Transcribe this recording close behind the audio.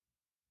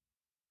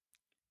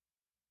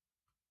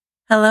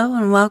Hello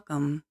and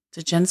welcome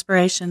to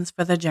Jenspirations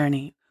for the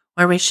Journey,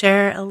 where we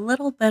share a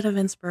little bit of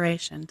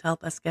inspiration to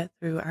help us get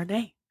through our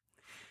day.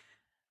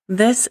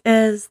 This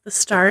is the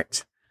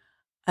start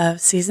of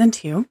season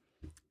 2.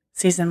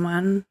 Season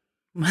 1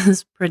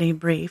 was pretty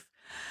brief.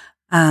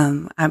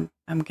 I'm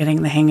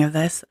getting the hang of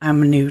this.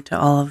 I'm new to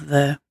all of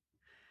the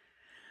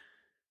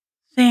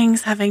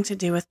things having to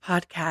do with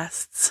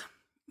podcasts,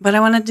 but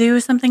I want to do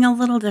something a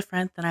little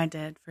different than I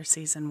did for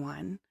season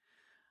 1.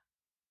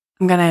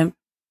 I'm going to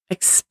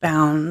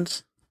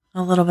expound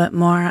a little bit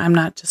more. I'm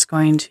not just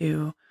going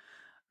to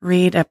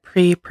read a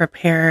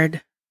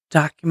pre-prepared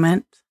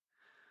document.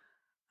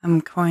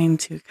 I'm going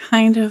to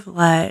kind of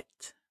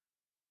let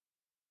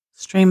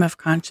stream of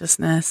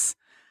consciousness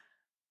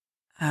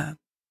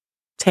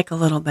take a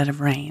little bit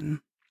of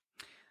reign.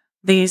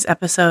 These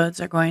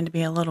episodes are going to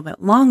be a little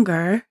bit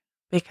longer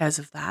because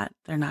of that.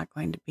 They're not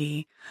going to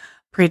be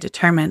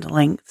predetermined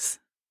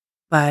lengths,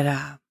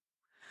 but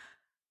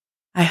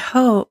my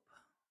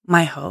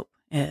hope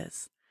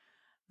is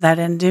that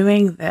in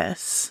doing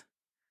this,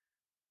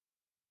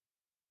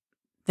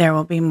 there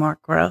will be more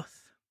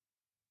growth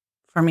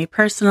for me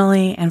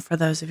personally and for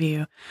those of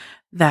you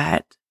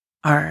that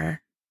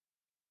are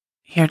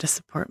here to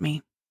support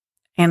me.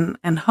 And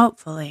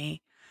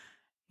hopefully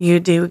you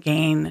do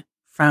gain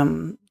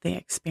from the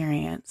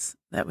experience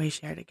that we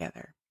share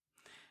together,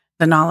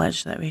 the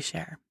knowledge that we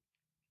share.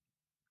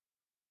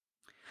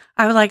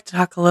 I would like to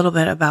talk a little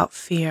bit about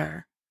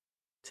fear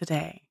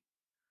today.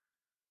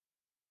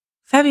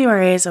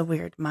 February is a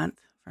weird month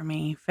for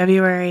me.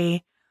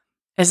 February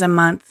is a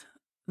month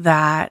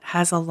that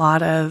has a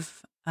lot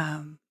of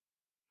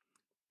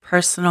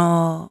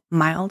personal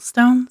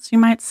milestones, you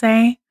might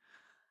say.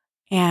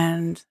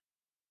 And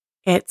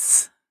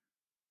it's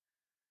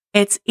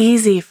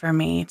easy for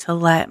me to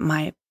let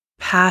my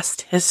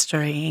past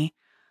history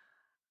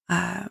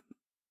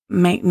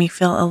make me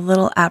feel a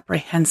little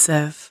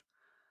apprehensive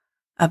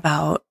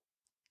about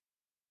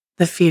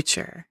the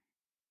future.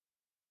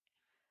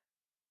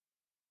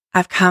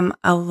 I've come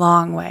a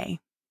long way,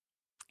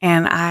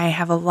 and I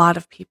have a lot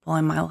of people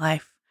in my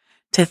life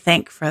to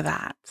thank for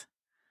that.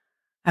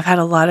 I've had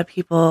a lot of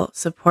people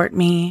support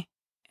me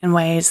in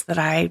ways that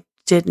I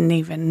didn't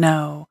even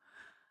know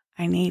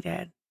I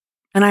needed.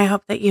 And I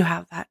hope that you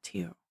have that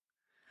too.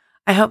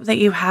 I hope that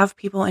you have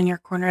people in your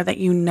corner that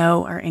you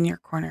know are in your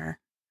corner,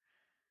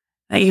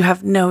 that you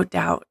have no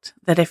doubt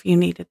that if you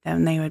needed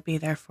them, they would be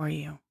there for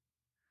you.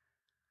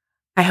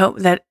 I hope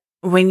that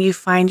when you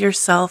find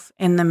yourself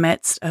in the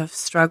midst of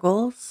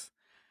struggles,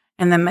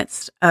 in the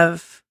midst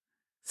of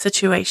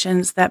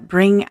situations that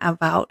bring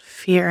about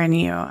fear in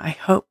you, I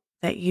hope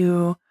that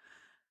you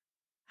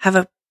have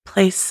a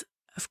place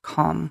of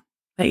calm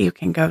that you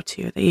can go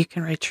to, that you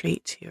can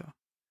retreat to.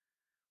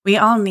 We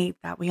all need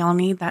that. We all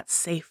need that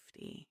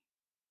safety.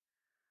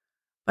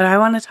 But I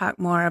want to talk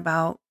more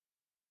about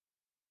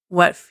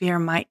what fear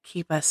might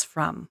keep us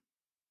from.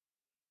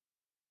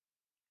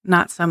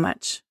 Not so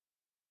much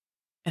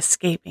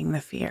escaping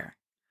the fear,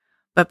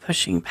 but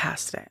pushing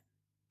past it.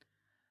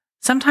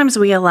 Sometimes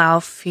we allow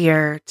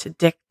fear to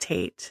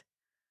dictate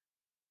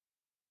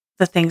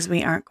the things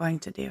we aren't going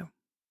to do.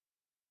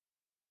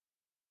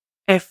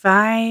 If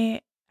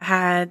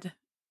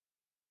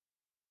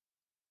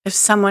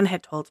someone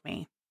had told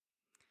me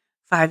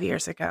 5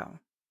 years ago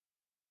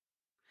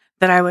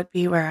that I would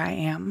be where I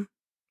am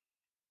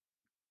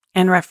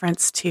in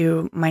reference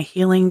to my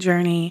healing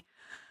journey,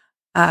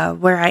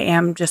 where I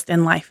am just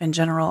in life in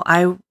general,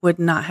 I would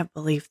not have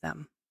believed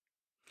them.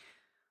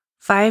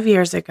 5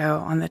 years ago,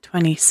 on the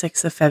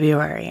 26th of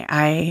February,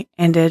 I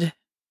ended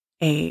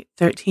a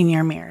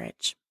 13-year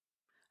marriage.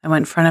 I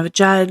went in front of a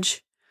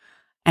judge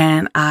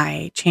and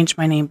I changed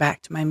my name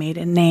back to my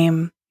maiden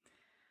name.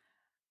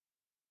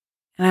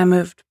 And I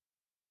moved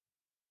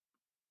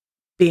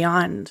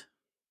beyond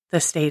the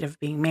state of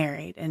being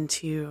married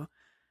into,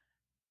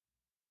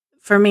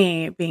 for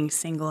me, being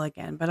single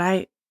again.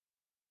 But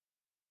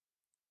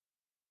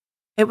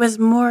it was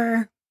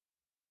more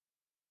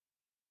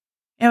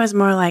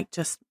like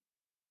just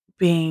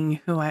being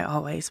who I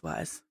always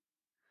was.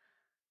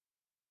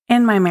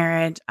 In my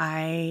marriage,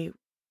 I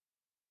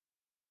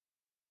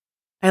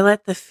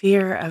let the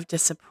fear of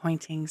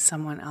disappointing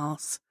someone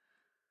else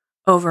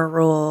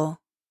overrule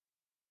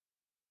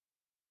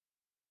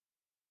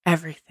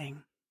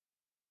everything.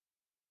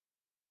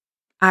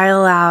 I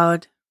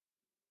allowed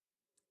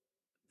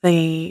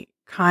the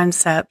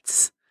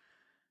concepts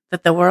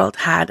that the world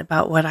had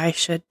about what I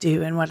should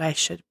do and what I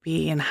should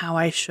be and how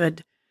I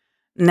should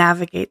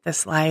navigate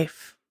this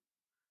life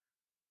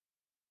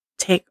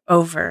take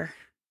over.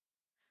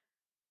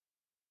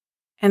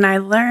 And I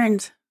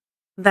learned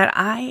that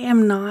I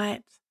am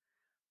not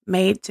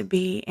made to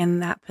be in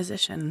that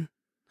position.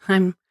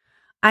 I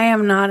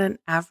am not an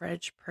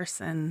average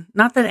person.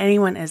 Not that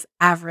anyone is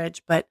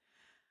average, but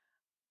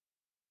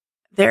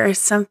there is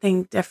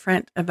something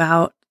different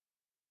about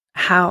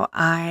how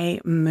I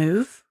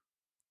move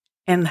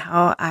and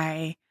how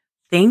I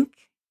think,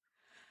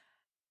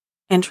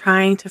 and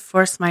trying to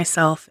force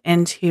myself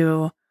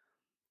into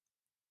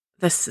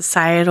the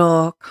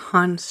societal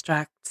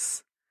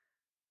constructs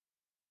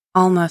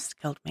almost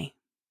killed me.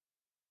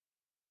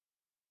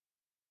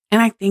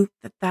 And I think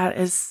that that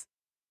is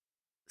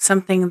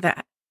something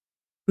that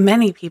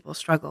many people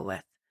struggle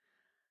with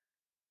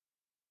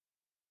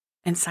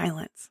in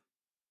silence.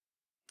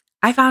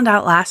 I found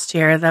out last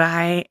year that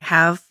I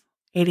have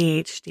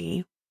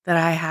ADHD, that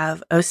I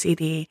have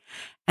OCD,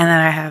 and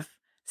that I have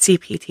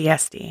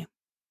CPTSD.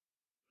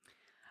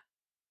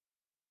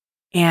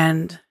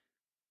 And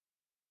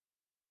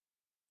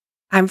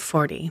I'm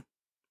 40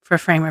 for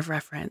frame of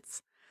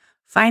reference.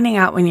 Finding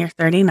out when you're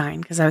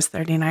 39, because I was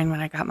 39 when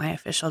I got my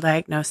official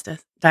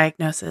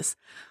diagnosis,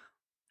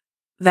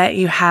 that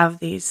you have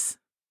these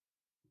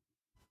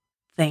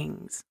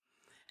things.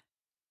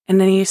 And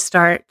then you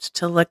start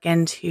to look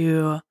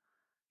into,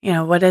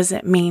 what does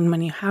it mean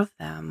when you have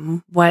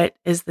them? What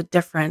is the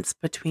difference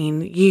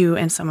between you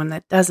and someone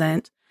that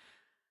doesn't?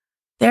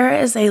 There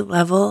is a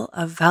level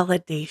of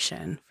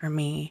validation for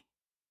me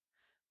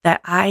that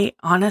I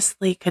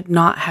honestly could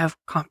not have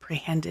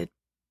comprehended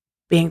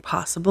being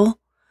possible.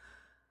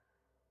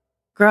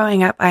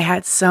 Growing up, I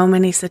had so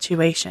many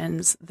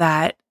situations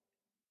that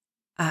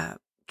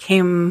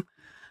came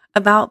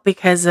about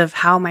because of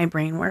how my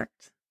brain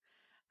worked.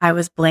 I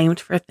was blamed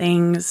for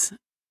things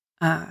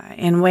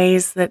in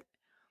ways that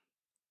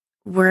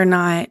were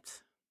not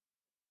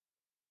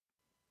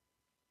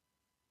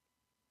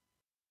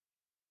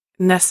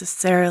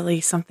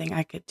necessarily something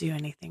I could do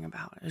anything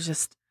about. It was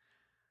just,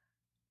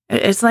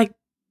 it's like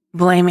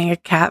blaming a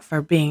cat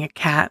for being a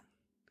cat,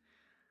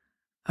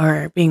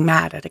 or being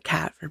mad at a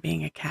cat for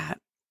being a cat.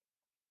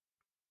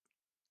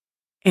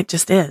 It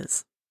just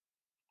is.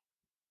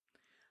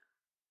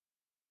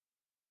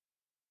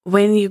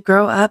 When you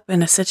grow up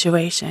in a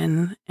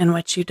situation in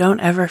which you don't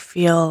ever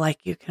feel like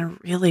you can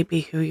really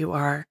be who you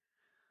are,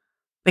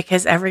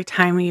 because every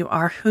time you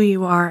are who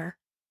you are,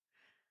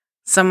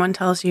 someone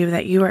tells you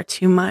that you are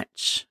too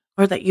much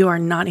or that you are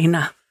not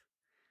enough.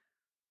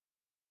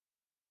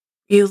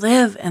 You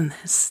live in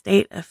this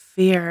state of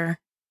fear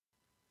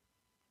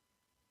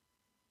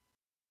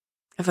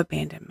of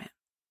abandonment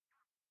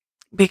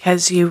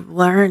because you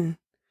learn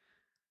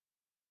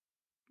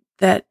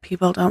that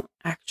people don't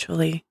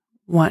actually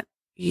want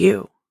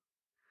you.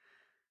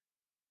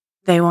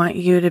 They want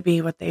you to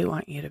be what they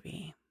want you to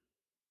be.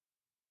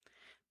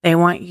 They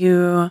want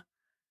you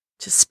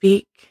to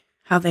speak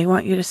how they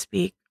want you to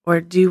speak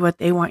or do what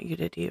they want you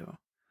to do.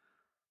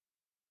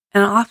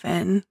 And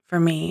often, for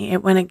me,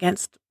 it went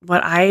against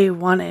what I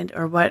wanted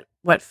or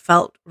what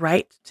felt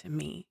right to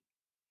me.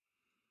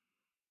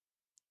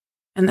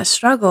 And the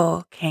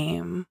struggle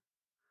came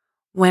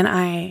when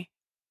I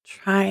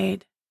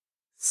tried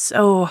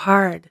so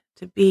hard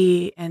to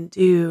be and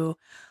do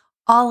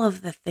all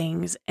of the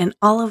things in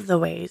all of the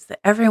ways that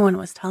everyone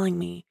was telling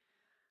me.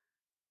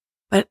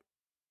 But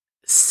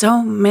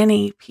so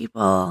many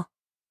people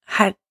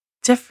had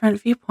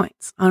different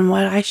viewpoints on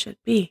what I should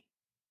be.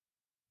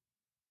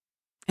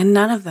 And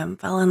none of them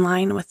fell in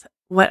line with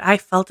what I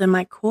felt in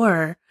my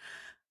core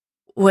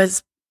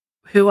was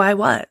who I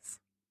was.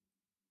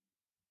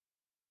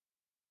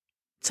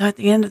 So at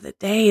the end of the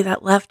day,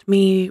 that left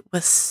me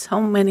with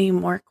so many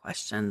more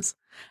questions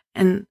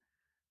and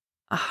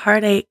a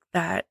heartache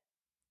that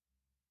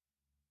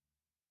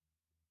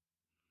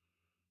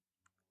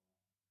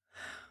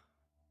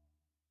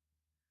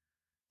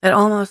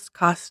almost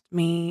cost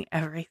me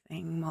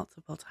everything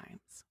multiple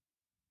times.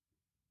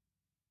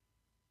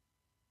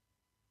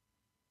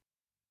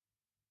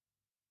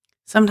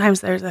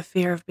 Sometimes there's a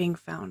fear of being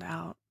found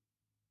out.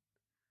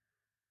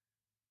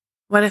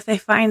 What if they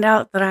find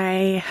out that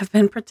I have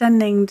been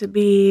pretending to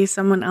be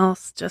someone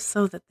else just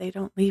so that they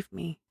don't leave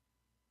me?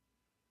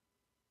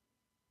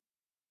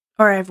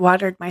 Or I've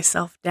watered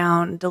myself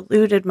down,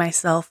 deluded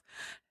myself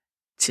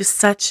to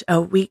such a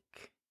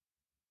weak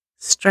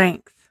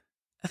strength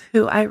of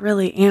who I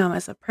really am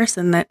as a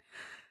person that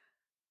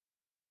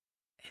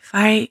if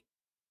I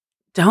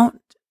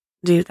don't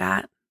do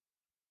that,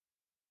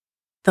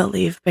 they'll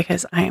leave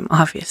because I am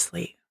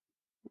obviously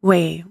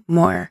way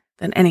more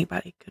than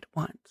anybody could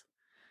want.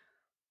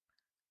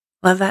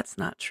 Love, that's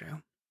not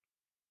true.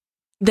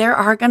 There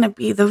are going to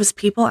be those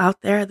people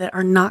out there that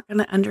are not going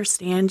to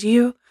understand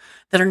you,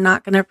 that are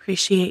not going to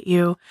appreciate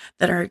you,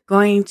 that are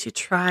going to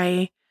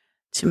try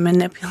to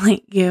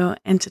manipulate you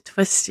and to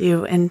twist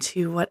you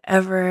into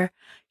whatever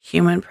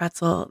human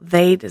pretzel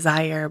they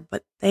desire,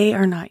 but they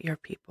are not your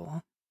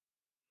people.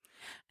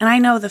 And I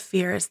know the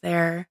fear is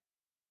there.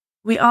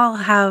 We all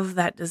have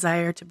that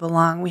desire to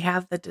belong. We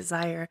have the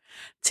desire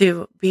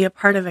to be a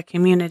part of a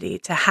community,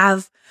 to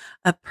have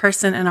a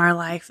person in our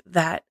life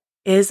that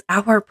is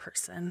our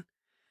person,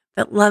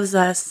 that loves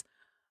us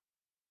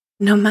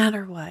no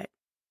matter what.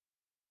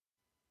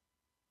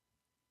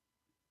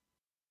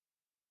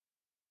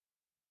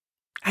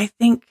 I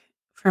think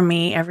for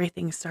me,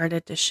 everything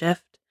started to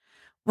shift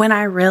when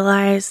I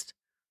realized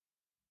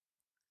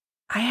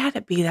I had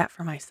to be that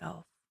for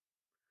myself.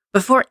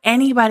 Before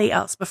anybody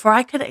else, before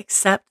I could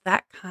accept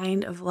that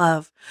kind of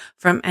love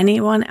from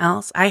anyone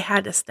else, I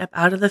had to step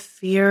out of the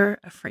fear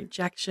of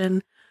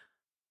rejection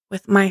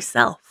with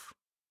myself.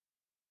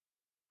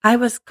 I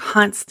was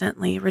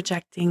constantly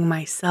rejecting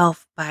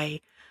myself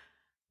by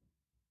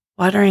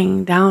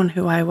watering down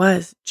who I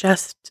was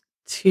just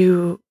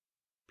to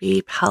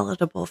be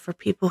palatable for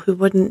people who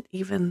wouldn't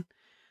even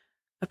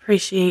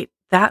appreciate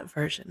that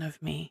version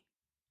of me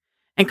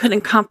and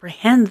couldn't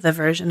comprehend the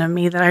version of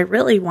me that I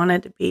really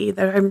wanted to be,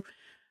 that I'm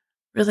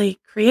really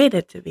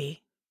created to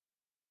be.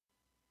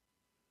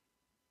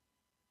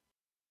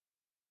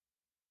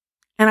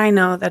 And I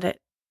know that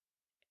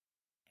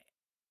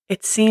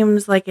it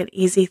seems like an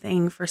easy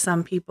thing for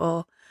some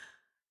people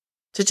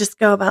to just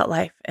go about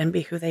life and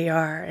be who they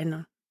are.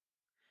 And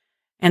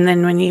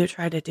then when you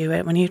try to do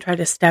it, when you try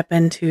to step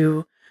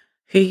into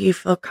who you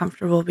feel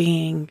comfortable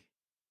being,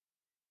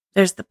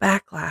 there's the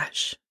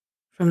backlash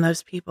from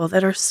those people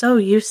that are so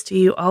used to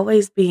you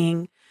always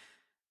being,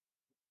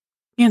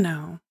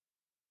 the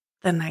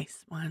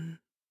nice one.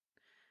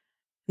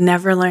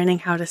 Never learning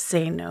how to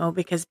say no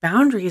because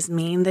boundaries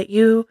mean that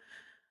you,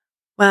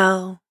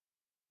 well,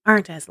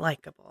 aren't as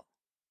likable.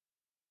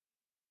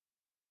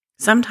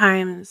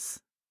 Sometimes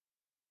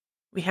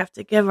we have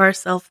to give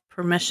ourselves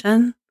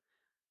permission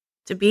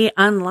to be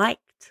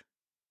unliked.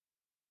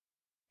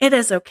 It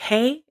is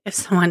okay if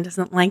someone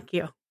doesn't like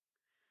you,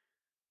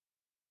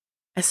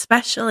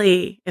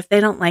 especially if they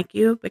don't like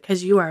you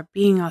because you are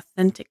being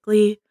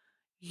authentically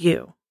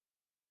you.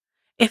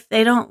 If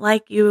they don't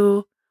like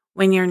you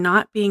when you're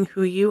not being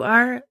who you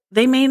are,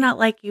 they may not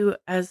like you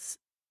as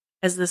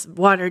this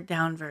watered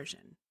down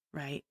version,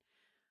 right?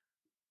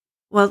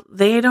 Well,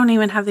 they don't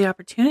even have the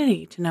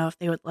opportunity to know if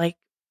they would like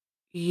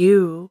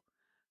you,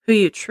 who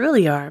you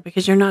truly are,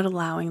 because you're not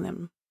allowing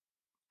them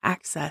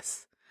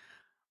access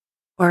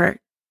or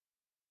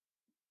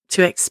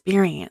to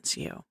experience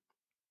you.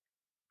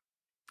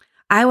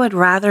 I would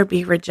rather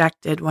be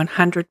rejected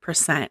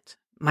 100%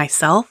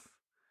 myself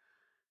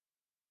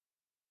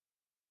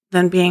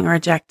than being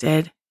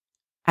rejected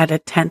at a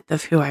tenth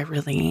of who I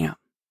really am.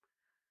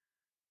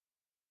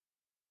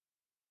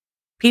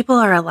 People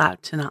are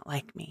allowed to not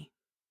like me.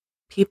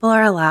 People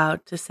are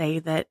allowed to say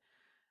that,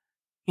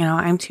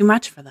 I'm too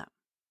much for them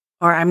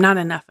or I'm not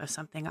enough of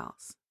something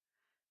else.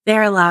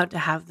 They're allowed to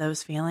have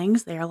those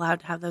feelings. They're allowed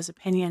to have those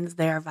opinions.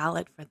 They are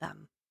valid for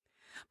them.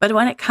 But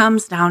when it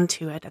comes down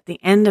to it, at the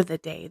end of the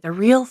day, the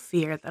real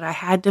fear that I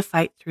had to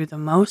fight through the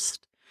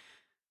most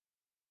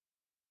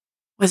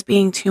was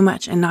being too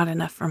much and not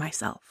enough for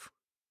myself.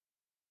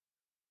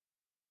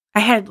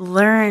 I had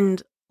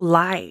learned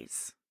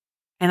lies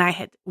and I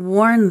had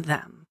worn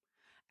them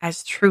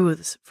as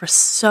truths for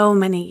so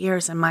many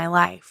years in my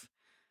life.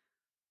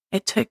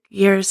 It took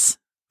years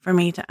for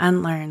me to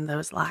unlearn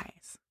those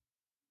lies.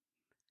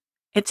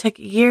 It took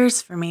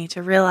years for me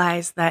to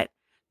realize that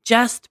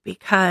just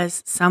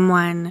because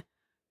someone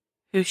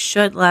who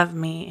should love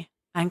me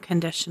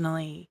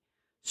unconditionally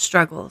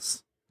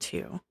struggles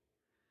to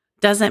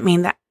doesn't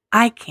mean that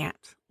I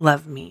can't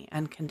love me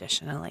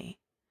unconditionally.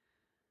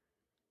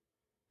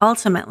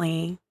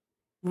 Ultimately,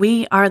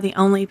 we are the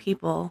only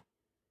people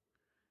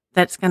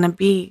that's going to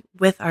be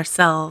with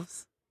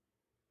ourselves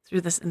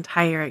through this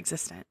entire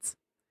existence.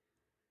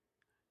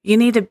 You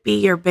need to be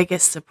your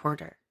biggest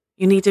supporter.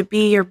 You need to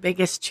be your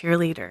biggest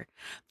cheerleader.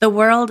 The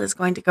world is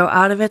going to go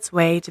out of its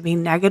way to be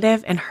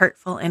negative and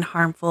hurtful and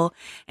harmful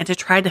and to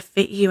try to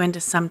fit you into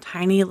some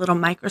tiny little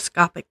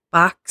microscopic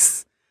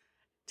box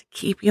to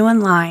keep you in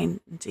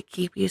line and to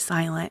keep you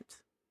silent.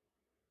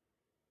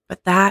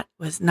 But that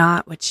was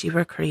not what you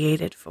were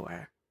created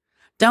for.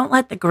 Don't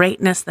let the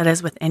greatness that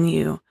is within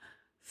you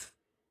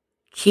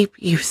keep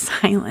you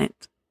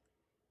silent.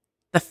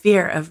 The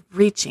fear of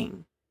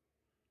reaching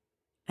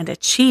and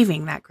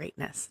achieving that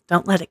greatness,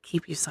 don't let it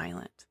keep you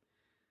silent.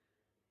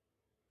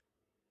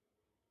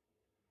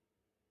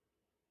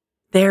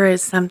 There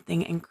is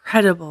something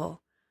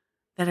incredible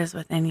that is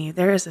within you.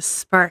 There is a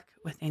spark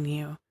within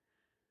you.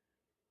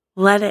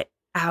 Let it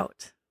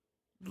out.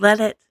 Let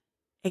it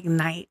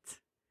ignite.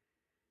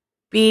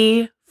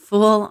 Be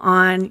full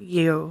on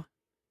you.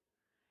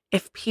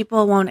 If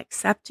people won't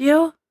accept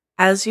you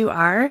as you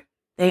are,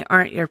 they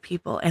aren't your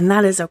people. And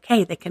that is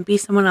okay. They can be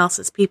someone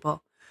else's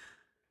people.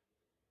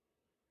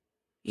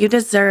 You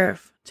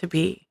deserve to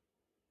be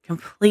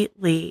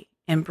completely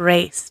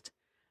embraced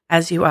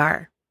as you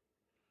are.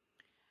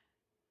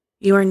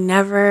 You are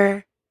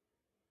never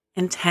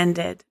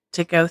intended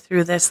to go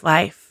through this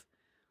life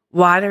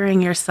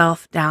watering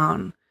yourself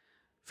down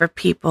for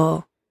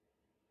people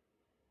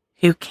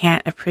who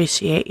can't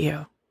appreciate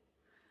you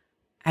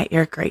at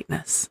your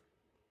greatness,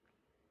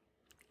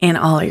 in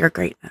all your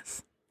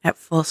greatness, at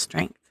full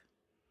strength.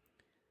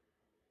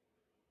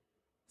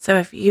 So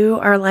if you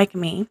are like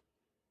me,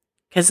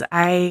 because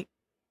I'm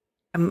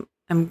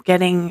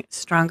getting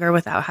stronger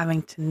without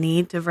having to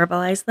need to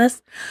verbalize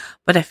this,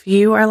 but if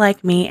you are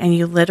like me and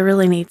you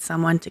literally need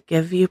someone to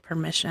give you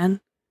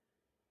permission,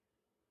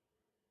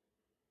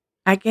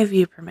 I give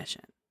you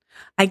permission.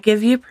 I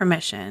give you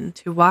permission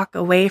to walk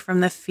away from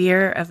the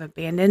fear of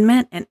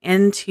abandonment and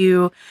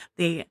into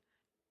the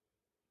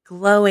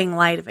glowing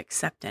light of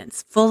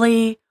acceptance,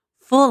 fully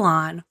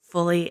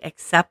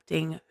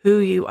accepting who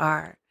you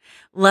are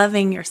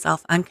loving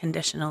yourself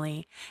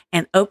unconditionally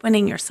and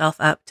opening yourself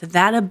up to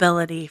that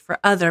ability for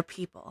other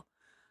people.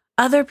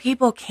 Other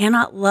people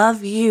cannot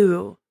love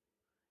you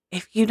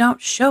if you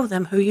don't show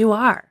them who you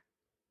are.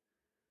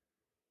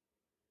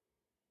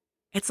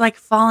 It's like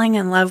falling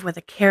in love with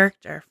a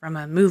character from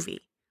a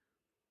movie.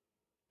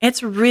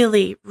 It's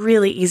really,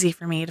 really easy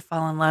for me to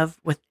fall in love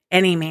with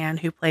any man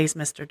who plays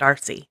Mr.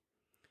 Darcy.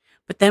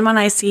 But then when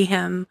I see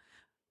him,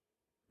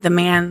 the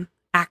man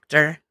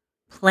actor,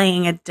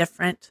 playing a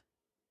different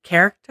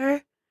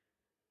character,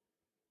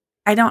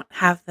 I don't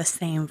have the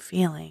same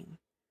feeling.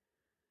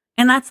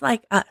 And that's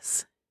like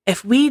us.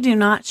 If we do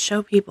not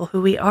show people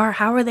who we are,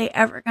 how are they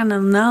ever going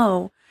to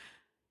know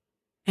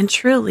and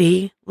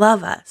truly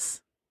love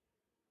us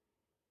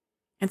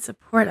and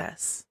support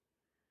us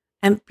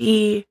and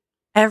be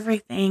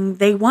everything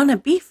they want to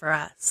be for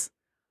us?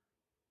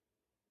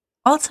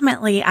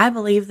 Ultimately, I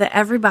believe that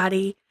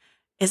everybody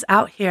is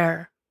out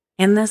here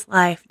in this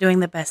life doing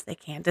the best they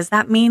can. Does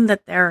that mean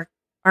that there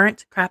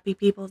aren't crappy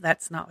people?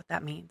 That's not what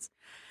that means.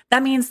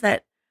 That means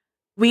that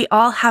we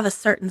all have a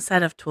certain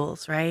set of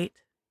tools, right?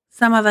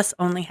 Some of us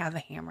only have a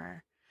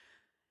hammer.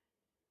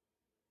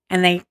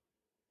 And they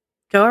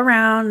go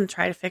around and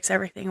try to fix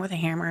everything with a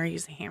hammer,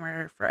 use a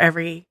hammer for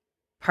every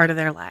part of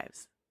their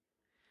lives.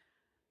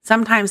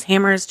 Sometimes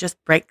hammers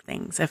just break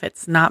things if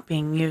it's not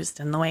being used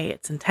in the way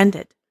it's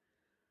intended.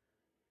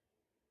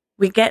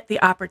 We get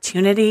the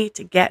opportunity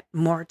to get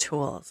more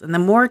tools. And the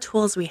more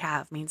tools we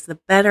have means the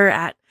better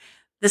at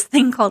this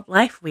thing called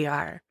life we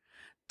are.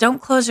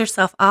 Don't close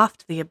yourself off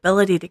to the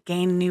ability to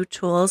gain new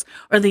tools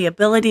or the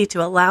ability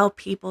to allow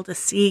people to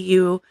see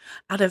you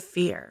out of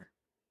fear.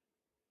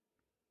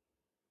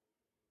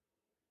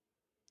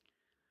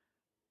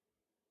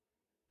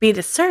 Be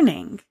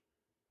discerning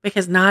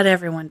because not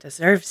everyone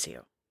deserves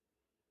you.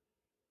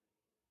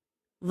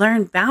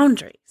 Learn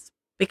boundaries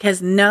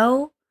because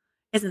no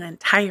is an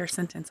entire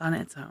sentence on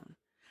its own,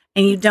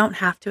 and you don't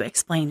have to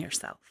explain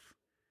yourself.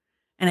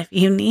 And if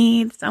you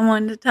need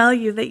someone to tell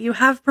you that you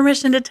have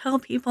permission to tell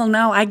people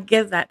no, I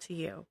give that to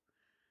you.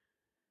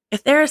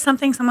 If there is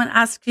something someone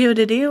asks you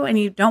to do and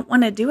you don't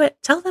want to do it,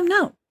 tell them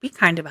no. Be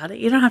kind about it.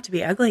 You don't have to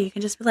be ugly. You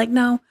can just be like,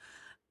 no,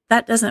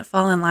 that doesn't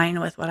fall in line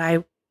with what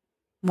I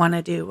want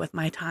to do with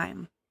my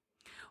time.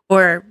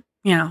 Or,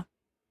 no,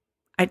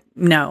 I'm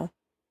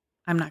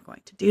not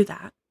going to do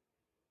that.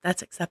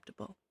 That's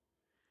acceptable.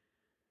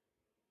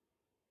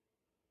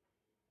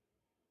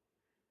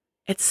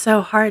 It's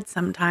so hard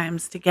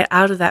sometimes to get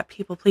out of that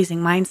people-pleasing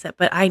mindset,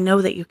 but I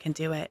know that you can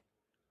do it.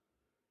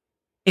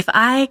 If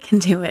I can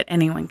do it,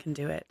 anyone can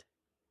do it.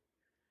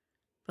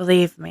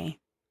 Believe me.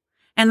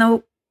 And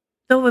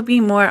there will be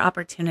more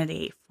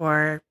opportunity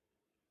for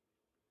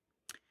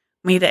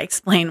me to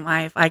explain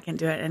why if I can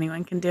do it,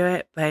 anyone can do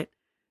it. But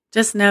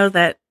just know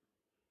that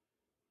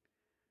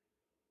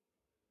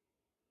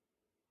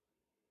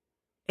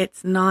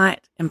it's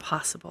not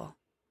impossible.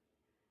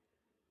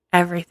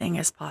 Everything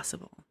is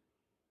possible.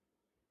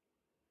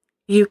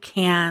 You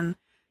can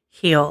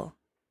heal.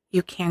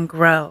 You can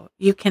grow.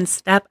 You can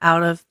step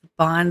out of the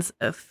bonds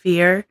of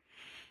fear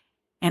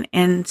and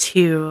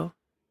into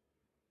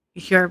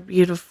your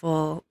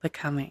beautiful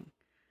becoming.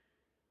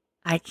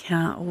 I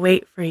can't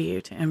wait for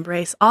you to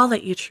embrace all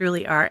that you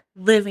truly are,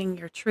 living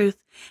your truth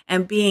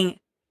and being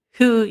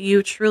who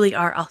you truly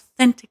are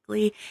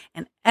authentically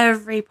in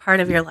every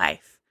part of your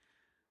life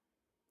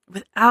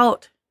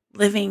without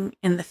living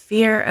in the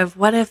fear of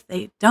what if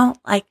they don't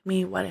like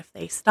me? What if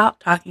they stop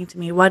talking to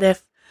me? What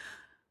if?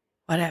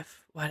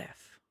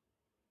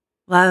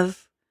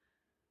 Love,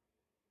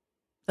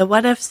 the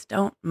what ifs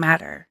don't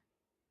matter.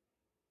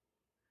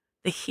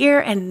 The here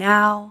and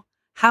now,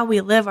 how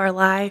we live our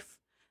life,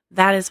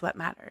 that is what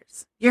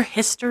matters. Your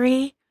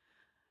history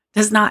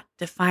does not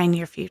define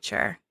your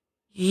future.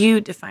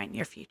 You define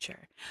your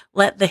future.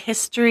 Let the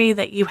history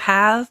that you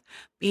have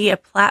be a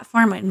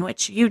platform in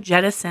which you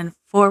jettison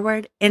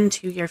forward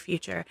into your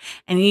future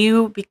and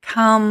you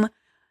become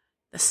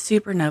the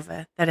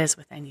supernova that is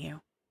within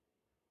you.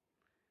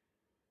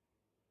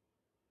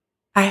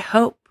 I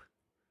hope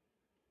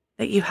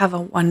that you have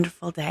a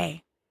wonderful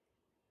day,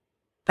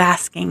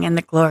 basking in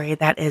the glory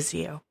that is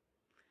you.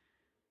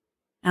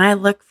 And I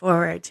look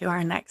forward to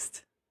our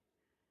next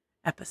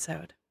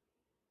episode.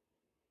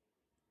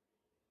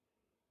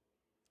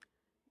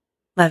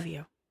 Love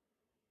you.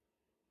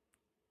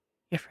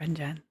 Your friend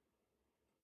Jen.